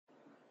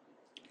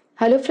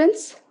Hello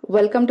friends,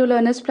 welcome to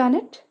Learner's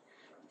Planet.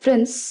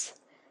 Friends,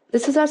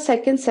 this is our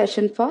second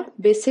session for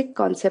basic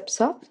concepts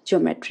of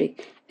geometry.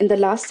 In the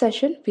last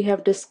session, we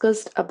have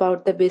discussed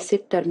about the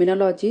basic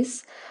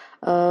terminologies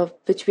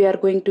which we are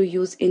going to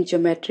use in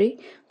geometry.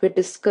 We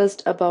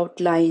discussed about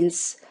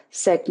lines,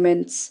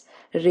 segments,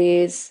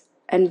 rays,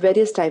 and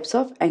various types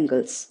of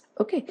angles.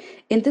 Okay,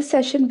 in this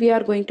session, we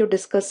are going to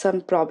discuss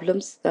some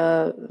problems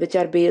which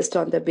are based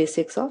on the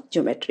basics of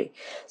geometry.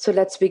 So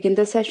let's begin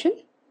the session.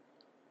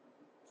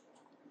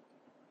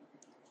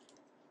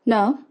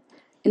 Now,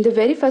 in the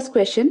very first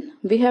question,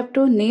 we have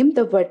to name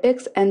the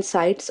vertex and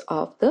sides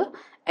of the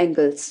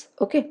angles.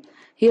 Okay,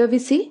 here we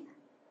see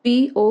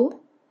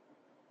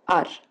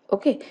POR.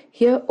 Okay,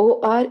 here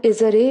OR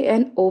is a ray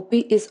and OP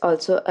is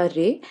also a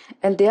ray,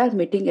 and they are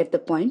meeting at the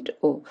point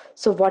O.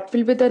 So what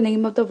will be the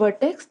name of the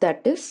vertex?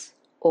 That is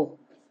O.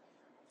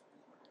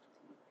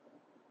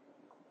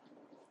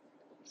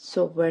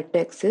 So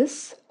vertex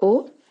is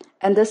O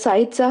and the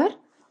sides are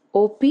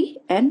OP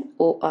and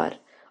OR.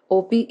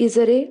 OP is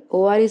a ray,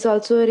 OR is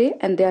also a ray,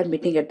 and they are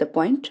meeting at the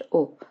point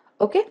O.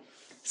 Okay.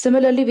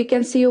 Similarly, we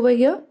can see over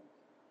here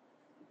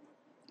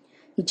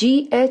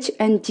GH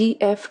and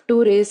GF,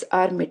 two rays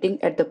are meeting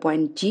at the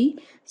point G.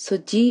 So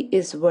G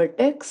is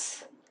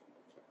vertex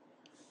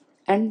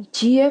and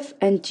GF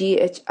and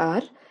GH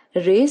are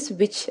rays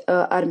which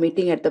are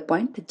meeting at the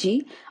point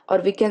G, or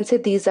we can say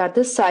these are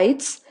the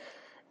sides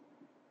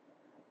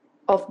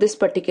of this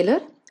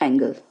particular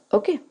angle.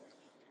 Okay.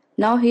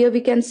 Now here we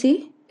can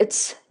see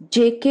it's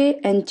JK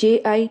and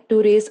JI,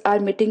 two rays are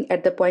meeting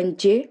at the point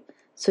J.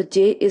 So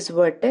J is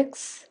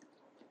vertex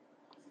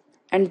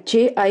and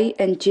JI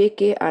and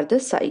JK are the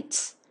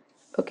sides.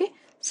 Okay.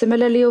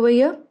 Similarly over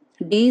here,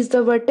 D is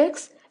the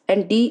vertex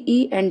and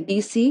DE and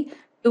DC,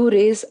 two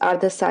rays are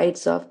the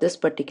sides of this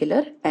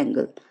particular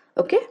angle.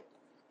 Okay.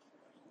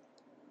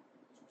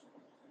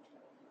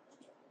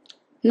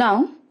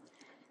 Now,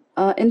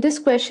 in this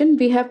question,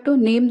 we have to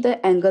name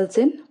the angles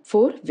in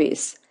four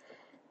ways.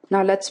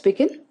 Now let's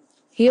begin.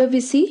 Here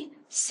we see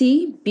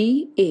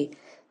CBA,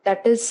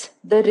 that is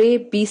the ray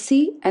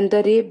BC and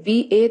the ray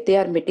BA, they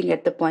are meeting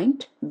at the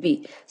point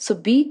B. So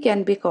B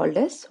can be called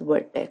as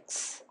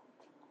vertex.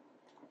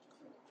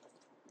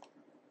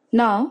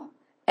 Now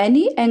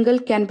any angle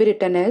can be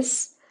written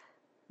as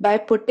by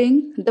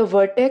putting the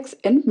vertex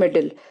in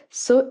middle.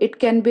 So it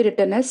can be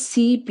written as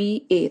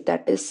CBA,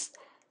 that is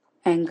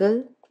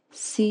angle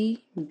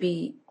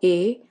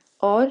CBA,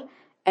 or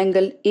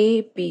angle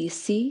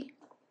ABC.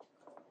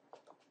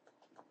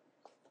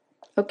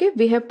 Okay,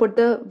 we have put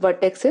the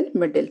vertex in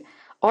middle,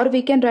 or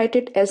we can write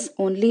it as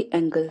only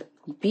angle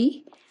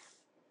B,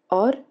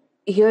 or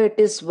here it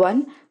is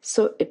 1,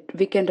 so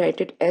we can write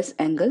it as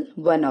angle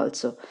 1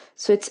 also.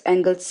 So it's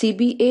angle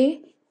CBA,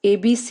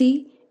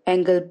 ABC,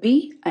 angle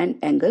B and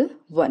angle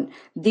 1.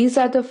 These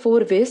are the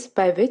four ways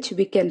by which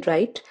we can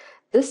write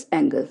this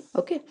angle.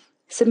 Okay.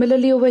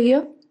 Similarly over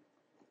here,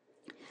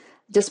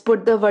 just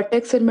put the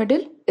vertex in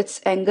middle,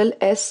 it's angle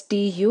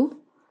STU.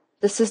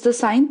 This is the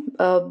sign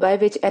by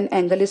which an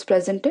angle is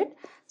presented.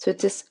 So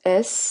it is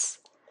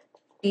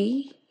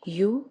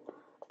STU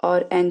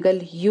or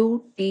angle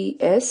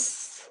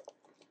UTS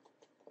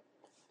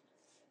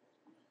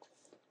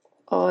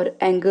or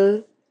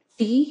angle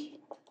T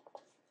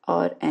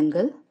or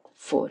angle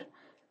 4.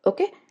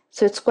 Okay,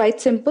 so it's quite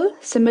simple.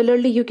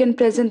 Similarly, you can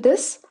present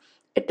this.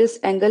 It is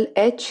angle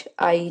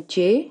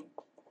HIJ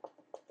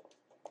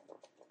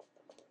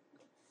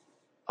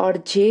or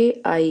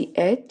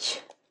JIH,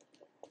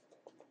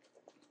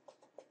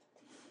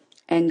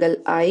 angle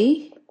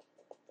I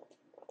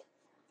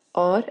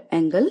or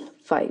angle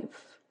 5.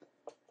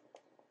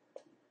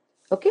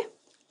 Okay.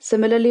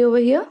 Similarly over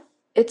here,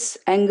 it's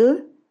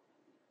angle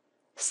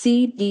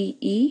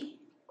CDE,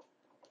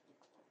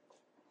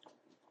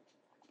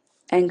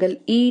 angle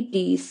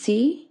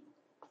EDC,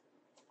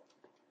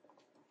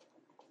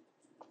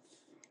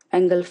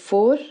 angle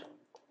 4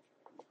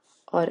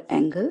 or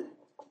angle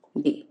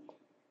D.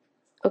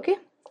 Okay.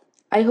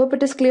 I hope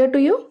it is clear to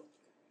you.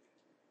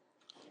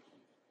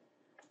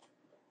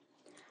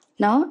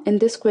 Now in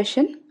this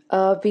question,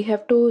 we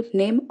have to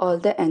name all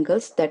the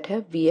angles that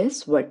have V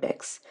as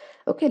vertex.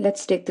 Okay,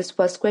 let's take this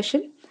first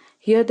question.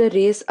 Here the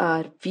rays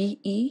are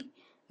VE,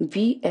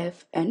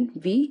 VF and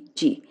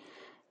VG.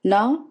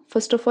 Now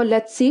first of all,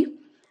 let's see,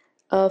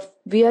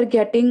 we are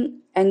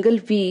getting angle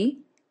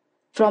V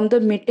from the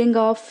meeting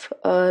of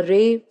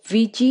ray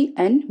VG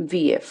and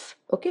VF.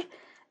 Okay,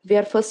 we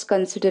are first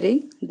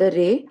considering the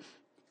ray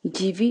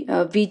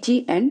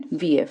VG and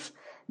VF.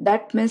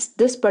 That means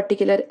this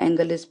particular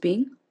angle is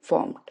being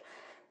formed.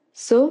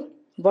 So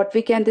what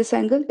we can this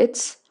angle?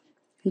 It's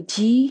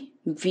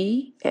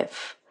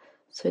GVF.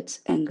 So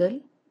it's angle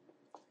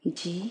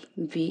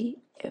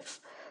GVF.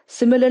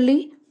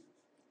 Similarly,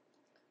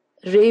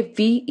 ray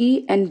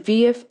VE and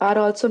VF are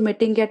also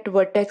meeting at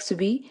vertex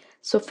V.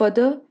 So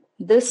further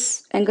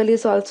this angle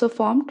is also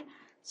formed.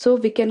 So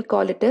we can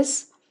call it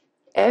as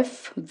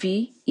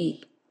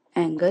FVE,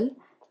 angle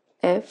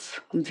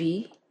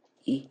FVE.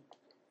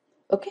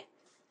 Okay.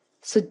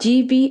 So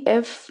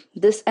GVF,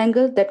 this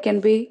angle that can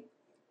be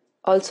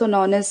also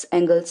known as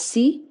angle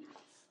C,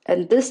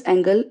 and this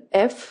angle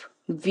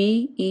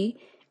FVE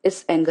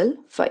is angle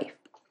 5.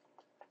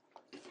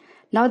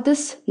 Now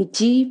this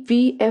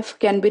GVF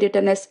can be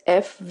written as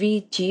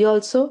FVG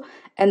also,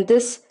 and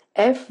this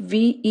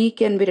FVE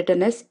can be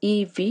written as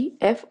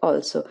EVF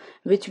also,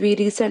 which we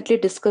recently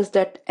discussed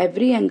that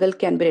every angle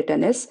can be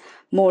written as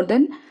more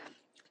than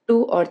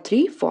 2 or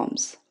 3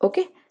 forms.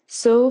 Okay,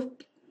 so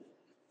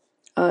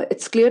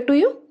it's clear to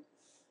you?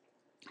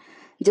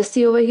 Just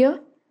see over here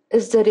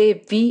is the ray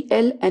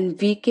VL and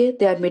VK.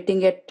 They are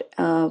meeting at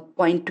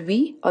point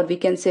V, or we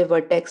can say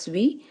vertex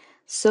V.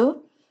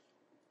 So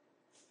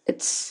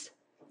it's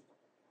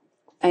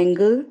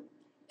angle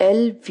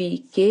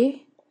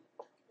LVK,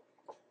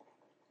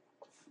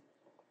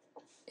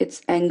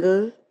 it's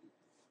angle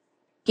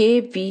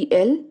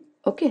KVL.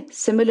 Okay,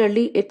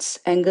 similarly it's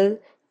angle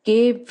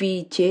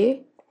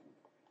KVJ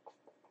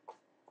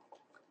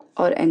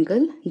or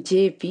angle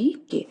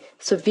JVK.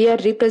 So we are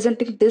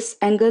representing this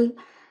angle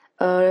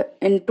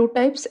in 2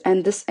 types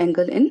and this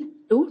angle in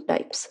 2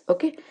 types.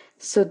 Okay,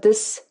 so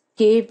this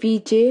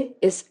KVJ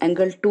is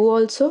angle 2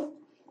 also.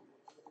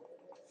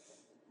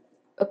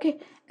 Okay,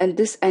 and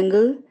this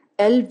angle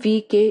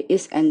LVK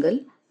is angle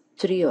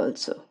 3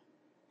 also.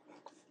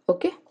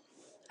 Okay,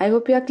 I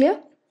hope you are clear.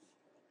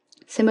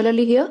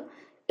 Similarly here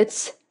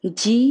it's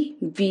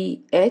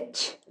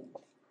GVH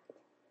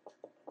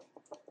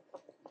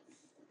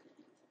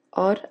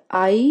or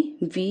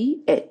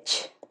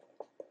IVH.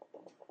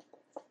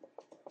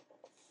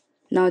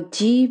 Now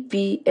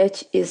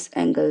GVH is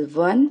angle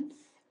 1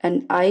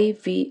 and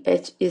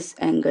IVH is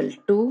angle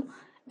 2,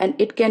 and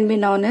it can be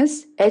known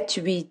as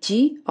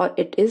HVG or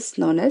it is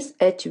known as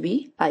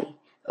HVI.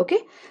 Okay,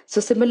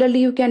 so similarly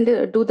you can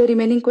do the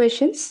remaining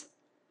questions.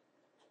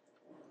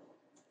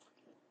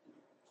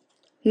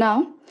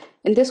 Now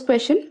in this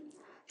question,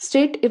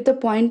 state if the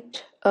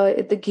point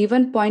if the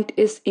given point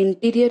is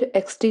interior,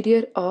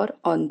 exterior or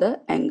on the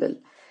angle.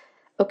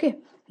 Okay,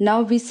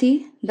 now we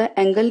see the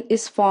angle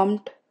is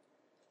formed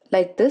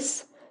like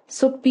this.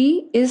 So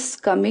P is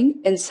coming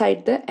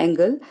inside the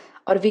angle,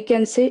 or we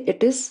can say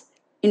it is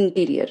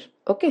interior.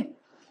 Okay,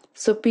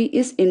 so P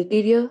is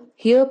interior.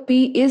 Here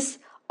P is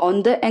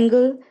on the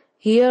angle.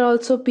 Here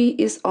also P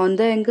is on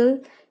the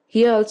angle.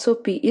 Here also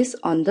P is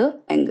on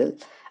the angle.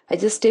 I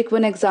just take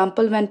one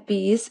example when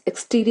P is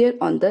exterior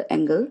on the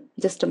angle.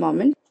 Just a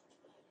moment.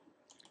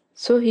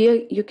 So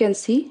here you can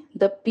see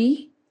the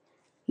P,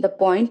 the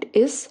point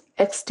is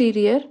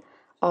exterior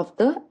of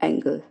the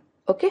angle.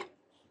 Okay.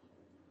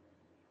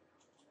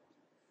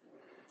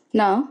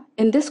 Now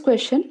in this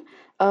question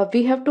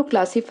we have to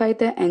classify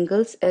the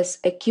angles as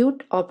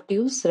acute,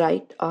 obtuse,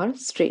 right or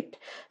straight.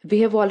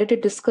 We have already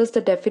discussed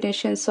the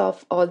definitions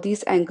of all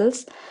these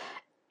angles.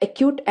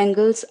 Acute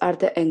angles are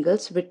the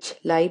angles which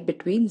lie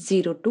between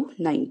 0 to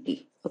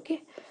 90.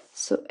 Okay,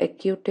 so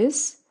acute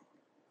is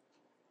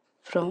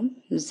from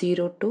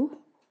 0 to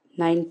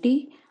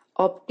 90,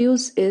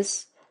 obtuse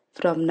is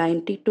from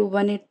 90 to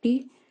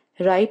 180,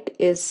 right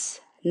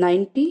is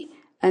 90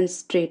 and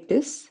straight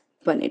is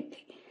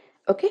 180.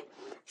 Okay,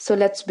 so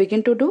let's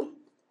begin to do.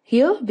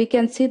 Here we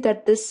can see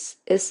that this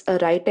is a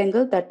right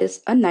angle, that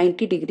is a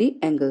 90-degree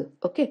angle.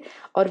 Okay,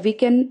 or we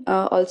can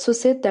also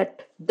say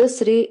that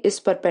this ray is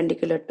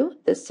perpendicular to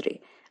this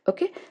ray.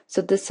 Okay,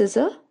 so this is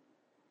a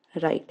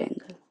right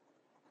angle.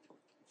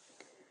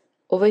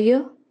 Over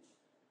here,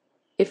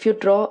 if you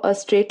draw a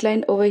straight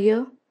line over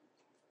here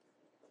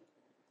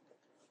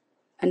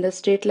and a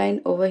straight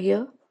line over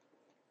here,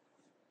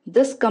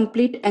 this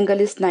complete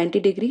angle is 90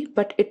 degree,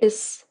 but it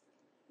is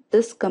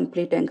this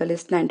complete angle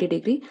is 90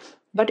 degree,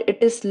 but it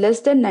is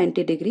less than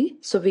 90 degree,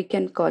 so we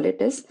can call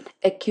it as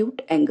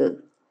acute angle.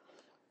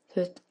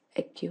 So it's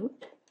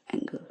acute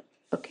angle.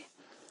 Okay,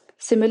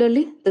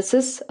 similarly this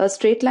is a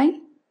straight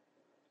line,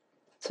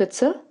 so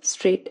it's a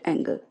straight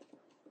angle.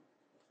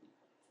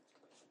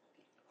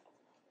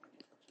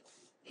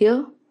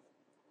 Here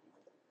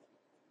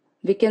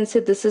we can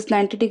say this is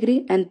 90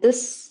 degree and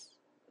this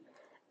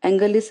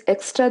angle is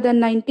extra than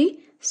 90,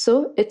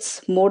 so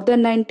it's more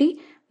than 90,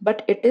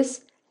 but it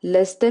is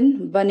less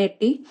than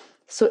 180,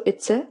 so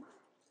it's a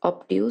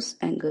obtuse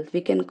angle.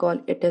 We can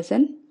call it as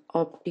an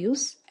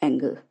obtuse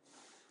angle.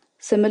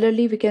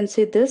 Similarly we can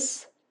say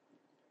this,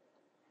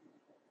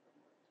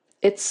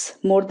 it's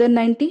more than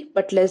 90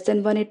 but less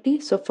than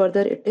 180, so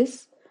further it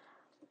is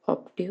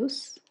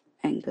obtuse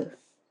angle.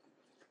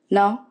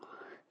 Now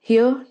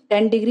here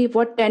 10 degree,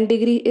 what 10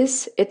 degree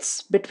is?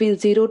 It's between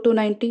 0 to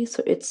 90,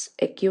 so it's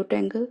acute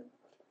angle.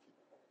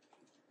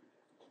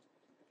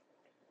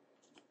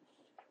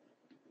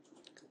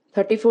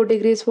 34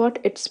 degrees what?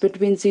 It's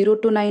between 0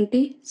 to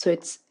 90, so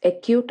it's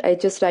acute. I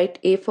just write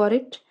A for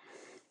it.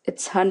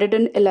 It's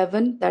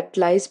 111, that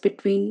lies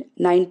between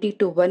 90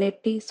 to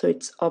 180, so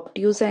it's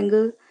obtuse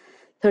angle.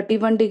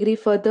 31 degree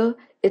further,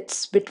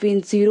 it's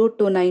between 0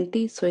 to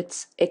 90, so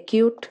it's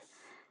acute.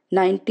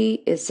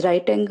 90 is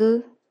right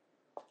angle.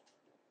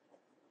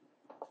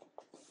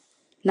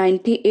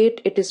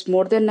 98, it is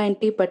more than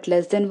 90 but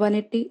less than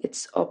 180,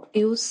 it's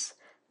obtuse.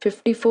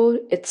 54,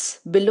 it's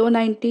below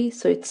 90,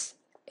 so it's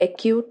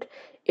acute,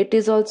 it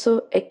is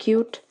also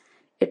acute,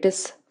 it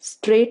is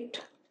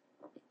straight,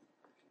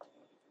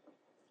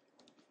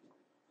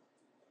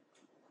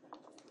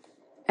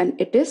 and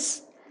it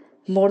is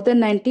more than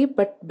 90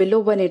 but below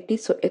 180,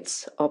 so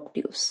it's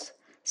obtuse.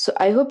 So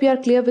I hope you are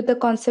clear with the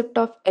concept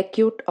of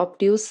acute,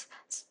 obtuse,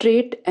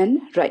 straight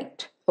and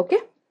right. Okay.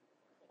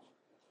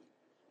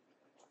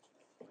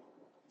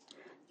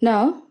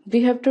 Now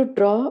we have to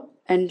draw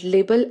and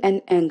label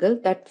an angle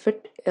that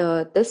fit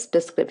this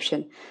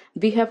description.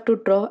 We have to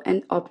draw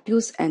an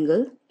obtuse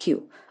angle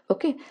Q.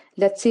 Okay,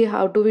 let's see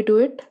how do we do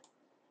it.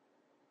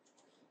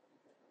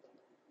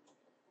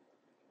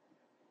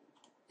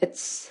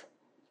 It's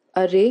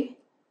a ray.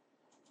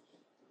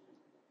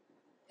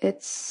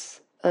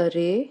 It's a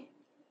ray.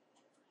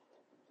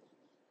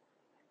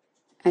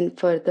 And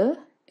further,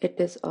 it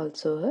is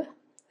also a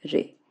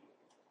ray.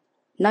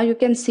 Now you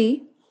can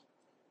see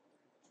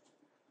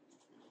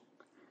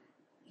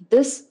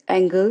this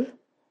angle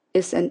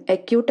is an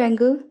acute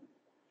angle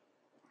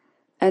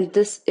and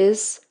this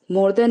is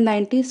more than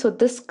 90, so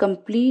this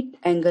complete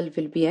angle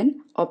will be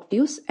an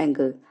obtuse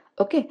angle.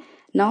 Okay,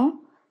 now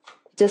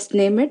just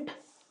name it.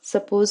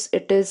 Suppose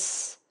it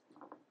is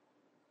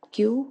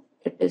Q,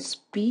 it is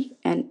P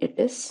and it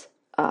is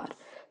R.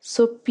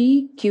 So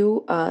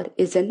PQR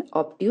is an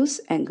obtuse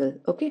angle.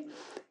 Okay,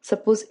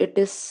 suppose it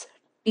is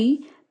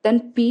T,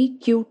 then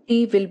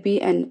PQT will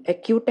be an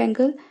acute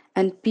angle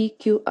and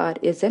PQR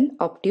is an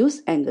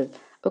obtuse angle.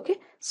 Okay,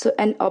 so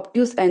an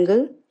obtuse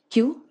angle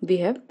Q we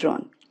have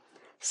drawn.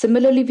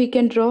 Similarly, we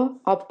can draw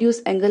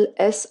obtuse angle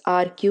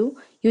SRQ.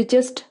 You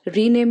just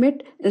rename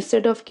it.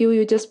 Instead of Q,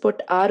 you just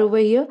put R over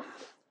here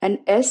and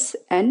S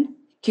and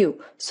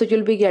Q. So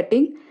you'll be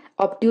getting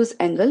obtuse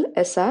angle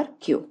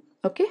SRQ.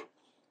 Okay.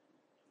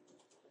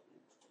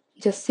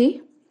 Just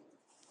see.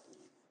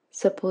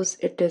 Suppose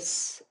it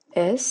is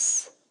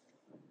S,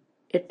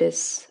 it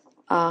is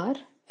R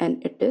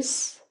and it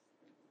is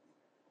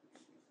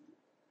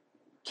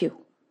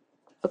Q.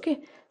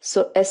 Okay.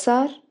 So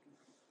SR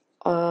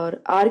or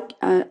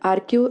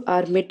RQ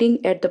are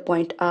meeting at the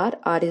point R.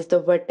 R is the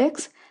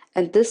vertex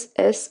and this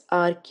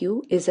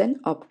SRQ is an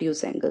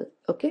obtuse angle.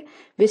 Okay.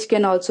 Which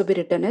can also be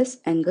written as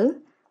angle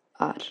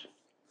R.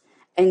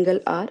 Angle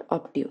R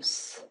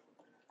obtuse.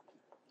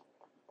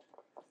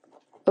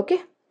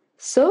 Okay.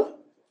 So,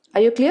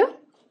 are you clear?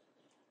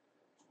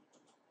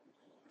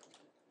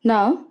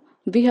 Now,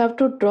 we have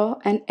to draw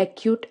an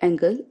acute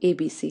angle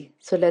ABC.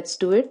 So, let's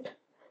do it.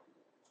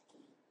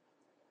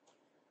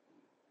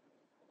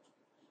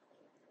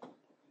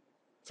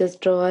 Just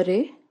draw a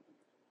ray.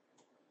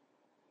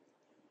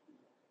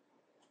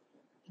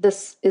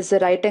 This is a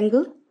right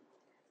angle.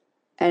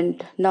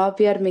 And now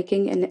we are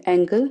making an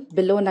angle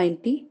below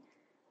 90.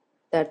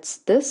 That's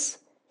this.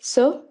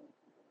 So,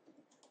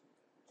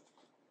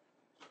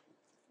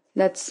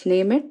 let's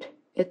name it.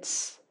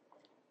 It's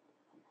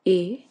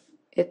A,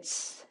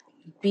 it's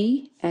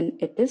B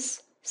and it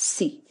is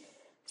C.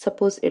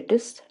 Suppose it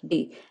is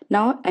D.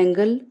 Now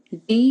angle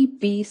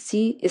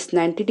DBC is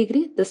 90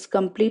 degree. This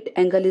complete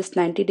angle is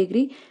 90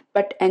 degree.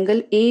 But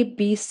angle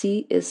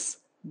ABC is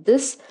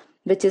this,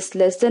 which is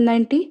less than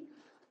 90.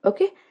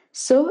 Okay.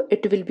 So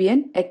it will be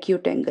an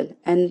acute angle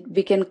and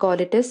we can call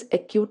it as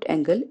acute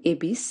angle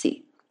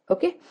ABC.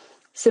 Okay.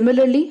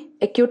 Similarly,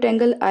 acute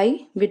angle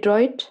I, we draw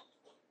it.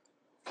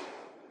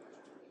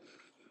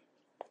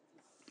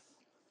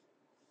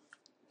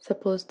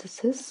 Suppose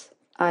this is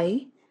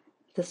I,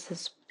 this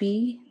is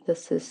P,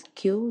 this is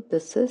Q,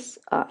 this is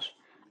R.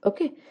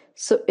 Okay,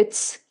 so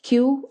it's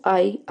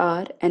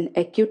QIR, an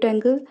acute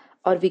angle,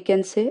 or we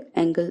can say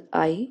angle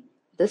I.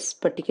 This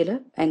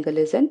particular angle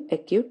is an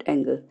acute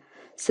angle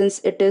since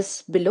it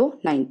is below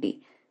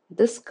 90.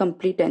 This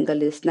complete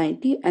angle is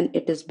 90 and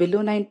it is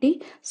below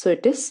 90, so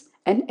it is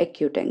an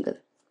acute angle.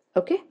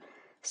 Okay,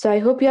 so I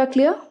hope you are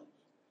clear.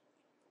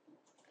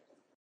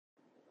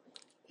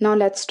 Now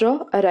let's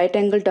draw a right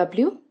angle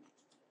W.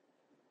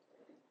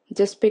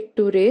 Just pick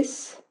two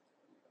rays.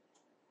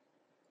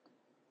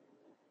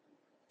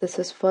 This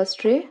is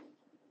first ray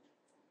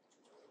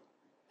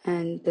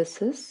and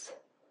this is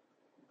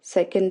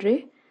second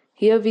ray.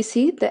 Here we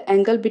see the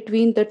angle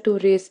between the two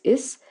rays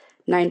is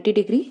 90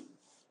 degree.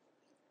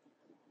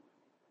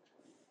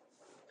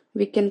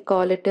 We can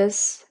call it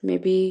as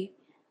maybe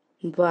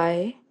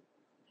YWZ.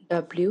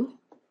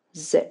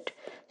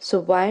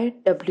 So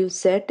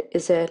YWZ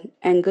is an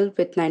angle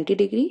with 90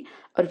 degree,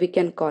 or we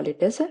can call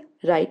it as a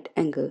right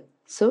angle.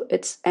 So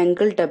it's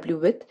angle W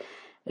with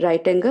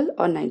right angle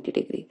or 90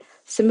 degree.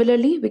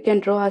 Similarly, we can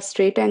draw a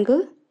straight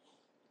angle.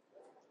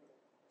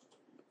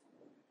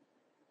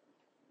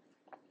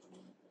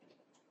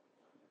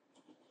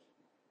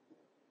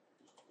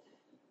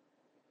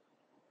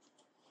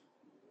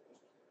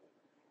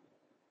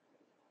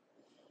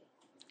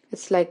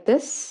 It's like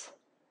this.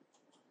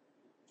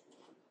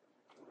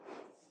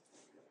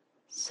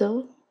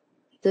 So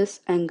this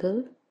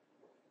angle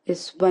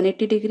is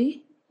 180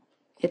 degree.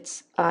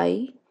 It's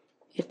I,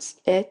 it's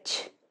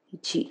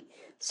HG.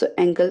 So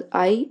angle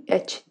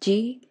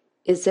IHG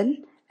is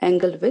an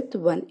angle with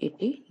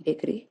 180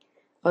 degree,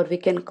 or we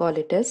can call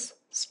it as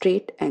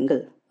straight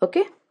angle.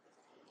 Okay.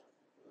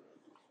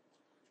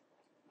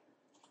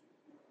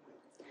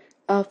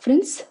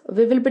 Friends,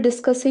 we will be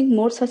discussing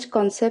more such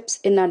concepts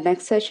in our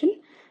next session.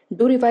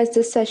 Do revise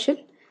this session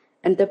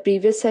and the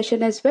previous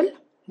session as well.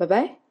 Bye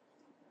bye.